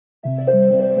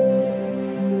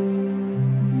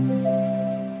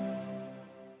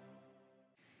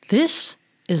This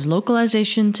is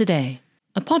Localization Today,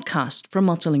 a podcast from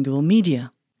Multilingual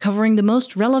Media, covering the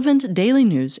most relevant daily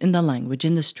news in the language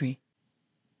industry.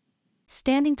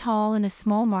 Standing tall in a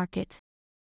small market.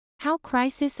 How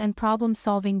crisis and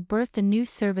problem-solving birthed a new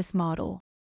service model.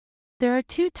 There are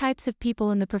two types of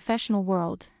people in the professional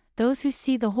world, those who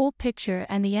see the whole picture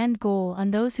and the end goal,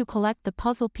 and those who collect the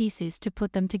puzzle pieces to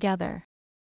put them together.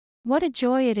 What a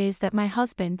joy it is that my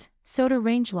husband, Soder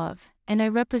Rangelove, and I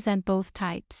represent both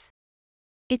types.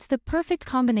 It's the perfect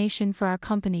combination for our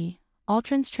company,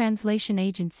 Altrans Translation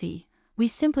Agency. We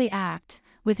simply act,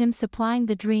 with him supplying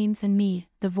the dreams and me,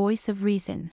 the voice of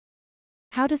reason.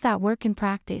 How does that work in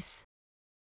practice?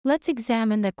 Let's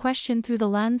examine that question through the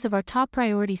lens of our top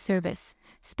priority service,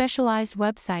 specialized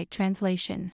website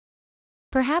translation.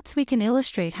 Perhaps we can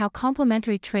illustrate how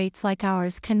complementary traits like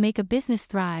ours can make a business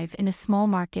thrive in a small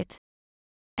market.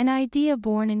 An idea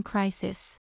born in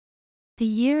crisis. The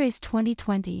year is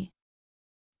 2020.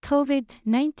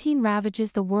 COVID-19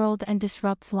 ravages the world and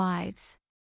disrupts lives.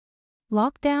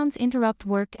 Lockdowns interrupt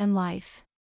work and life.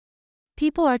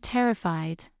 People are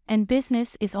terrified, and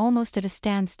business is almost at a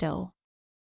standstill.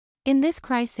 In this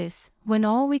crisis, when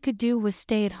all we could do was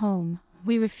stay at home,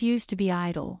 we refused to be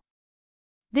idle.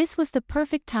 This was the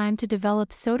perfect time to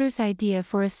develop Soder's idea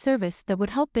for a service that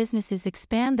would help businesses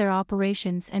expand their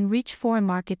operations and reach foreign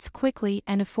markets quickly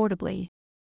and affordably.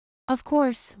 Of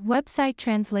course, website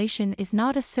translation is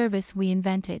not a service we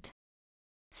invented.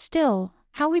 Still,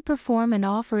 how we perform and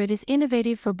offer it is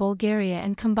innovative for Bulgaria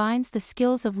and combines the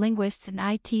skills of linguists and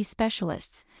IT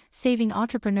specialists, saving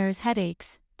entrepreneurs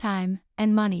headaches, time,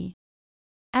 and money.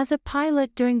 As a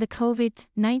pilot during the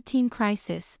COVID-19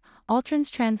 crisis, Altrans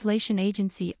Translation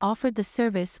Agency offered the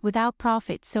service without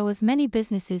profit so as many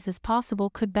businesses as possible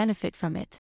could benefit from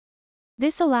it.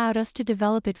 This allowed us to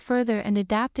develop it further and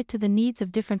adapt it to the needs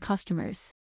of different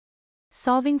customers.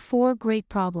 Solving four great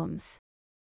problems.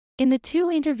 In the 2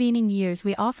 intervening years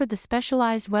we offered the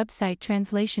specialized website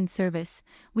translation service,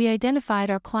 we identified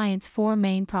our clients' 4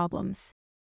 main problems.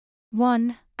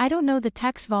 1. I don't know the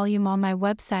text volume on my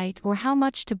website or how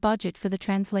much to budget for the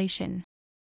translation.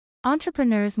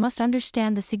 Entrepreneurs must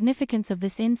understand the significance of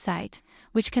this insight,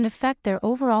 which can affect their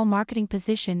overall marketing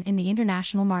position in the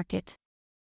international market.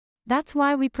 That's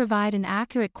why we provide an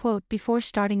accurate quote before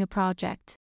starting a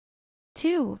project.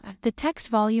 2. The text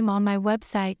volume on my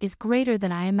website is greater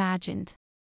than I imagined.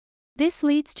 This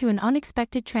leads to an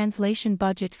unexpected translation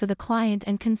budget for the client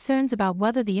and concerns about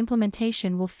whether the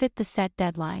implementation will fit the set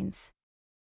deadlines.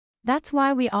 That's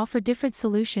why we offer different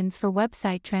solutions for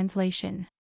website translation.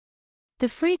 The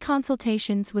free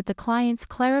consultations with the clients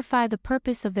clarify the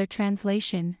purpose of their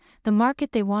translation, the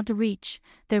market they want to reach,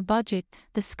 their budget,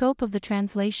 the scope of the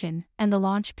translation, and the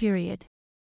launch period.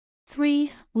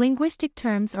 3. Linguistic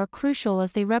terms are crucial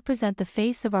as they represent the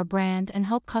face of our brand and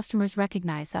help customers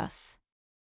recognize us.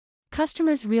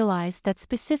 Customers realize that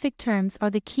specific terms are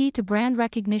the key to brand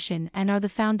recognition and are the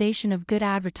foundation of good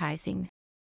advertising.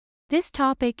 This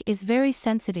topic is very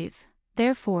sensitive.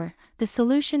 Therefore, the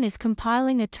solution is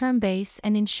compiling a term base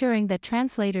and ensuring that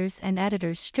translators and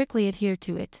editors strictly adhere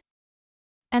to it.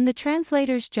 And the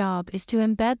translator's job is to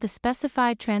embed the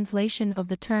specified translation of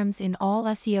the terms in all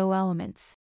SEO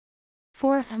elements.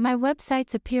 4. My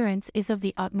website's appearance is of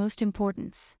the utmost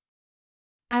importance.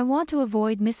 I want to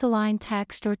avoid misaligned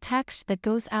text or text that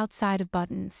goes outside of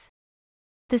buttons.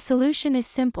 The solution is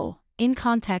simple: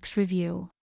 in-context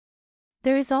review.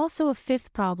 There is also a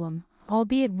 5th problem,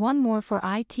 albeit one more for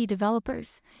IT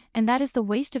developers, and that is the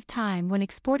waste of time when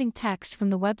exporting text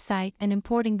from the website and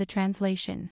importing the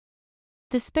translation.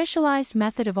 The specialized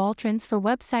method of Altrans for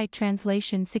website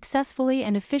translation successfully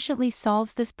and efficiently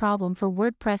solves this problem for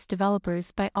WordPress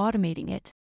developers by automating it.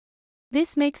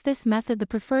 This makes this method the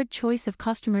preferred choice of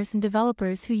customers and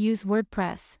developers who use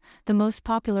WordPress, the most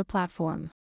popular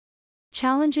platform.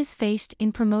 Challenges faced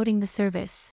in promoting the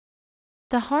service.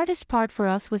 The hardest part for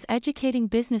us was educating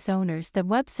business owners that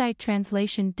website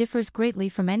translation differs greatly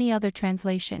from any other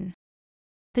translation.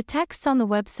 The texts on the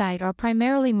website are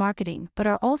primarily marketing but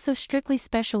are also strictly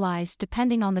specialized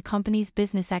depending on the company's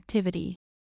business activity.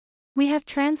 We have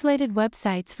translated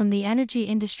websites from the energy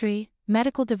industry,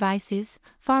 medical devices,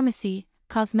 pharmacy,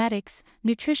 cosmetics,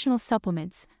 nutritional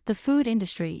supplements, the food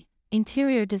industry,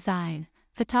 interior design,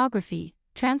 photography,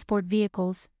 transport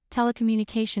vehicles,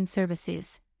 telecommunication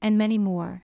services, and many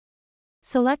more.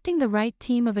 Selecting the right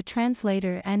team of a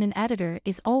translator and an editor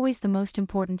is always the most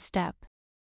important step.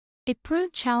 It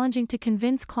proved challenging to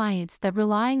convince clients that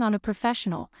relying on a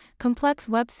professional, complex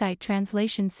website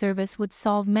translation service would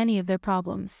solve many of their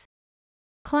problems.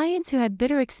 Clients who had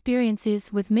bitter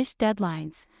experiences with missed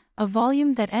deadlines, a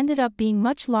volume that ended up being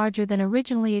much larger than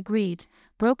originally agreed,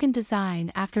 broken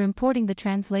design after importing the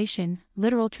translation,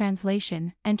 literal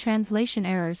translation, and translation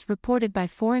errors reported by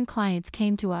foreign clients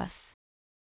came to us.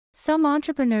 Some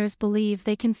entrepreneurs believe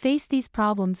they can face these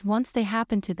problems once they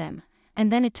happen to them,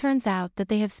 and then it turns out that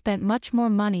they have spent much more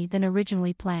money than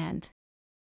originally planned.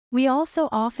 We also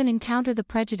often encounter the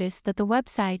prejudice that the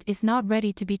website is not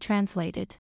ready to be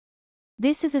translated.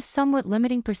 This is a somewhat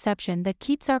limiting perception that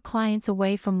keeps our clients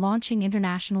away from launching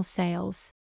international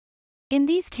sales. In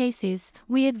these cases,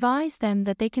 we advise them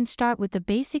that they can start with the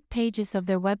basic pages of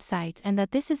their website and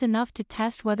that this is enough to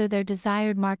test whether their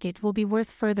desired market will be worth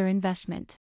further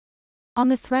investment. On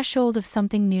the threshold of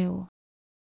something new.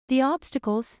 The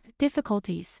obstacles,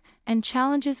 difficulties, and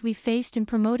challenges we faced in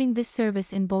promoting this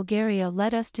service in Bulgaria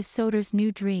led us to Soder's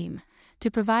new dream, to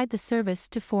provide the service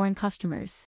to foreign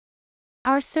customers.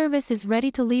 Our service is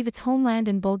ready to leave its homeland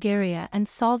in Bulgaria and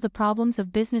solve the problems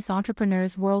of business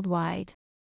entrepreneurs worldwide.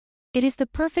 It is the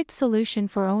perfect solution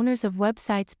for owners of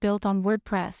websites built on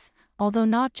WordPress, although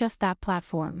not just that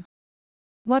platform.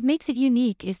 What makes it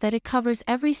unique is that it covers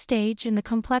every stage in the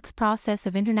complex process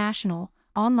of international,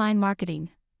 online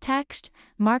marketing, text,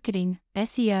 marketing,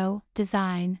 SEO,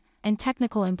 design, and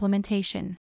technical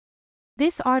implementation.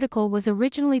 This article was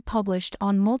originally published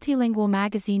on Multilingual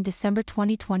Magazine December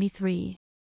 2023.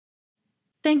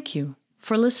 Thank you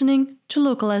for listening to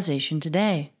Localization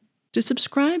Today. To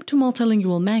subscribe to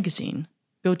Multilingual Magazine,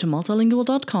 go to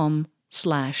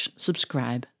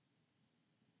multilingual.com/subscribe.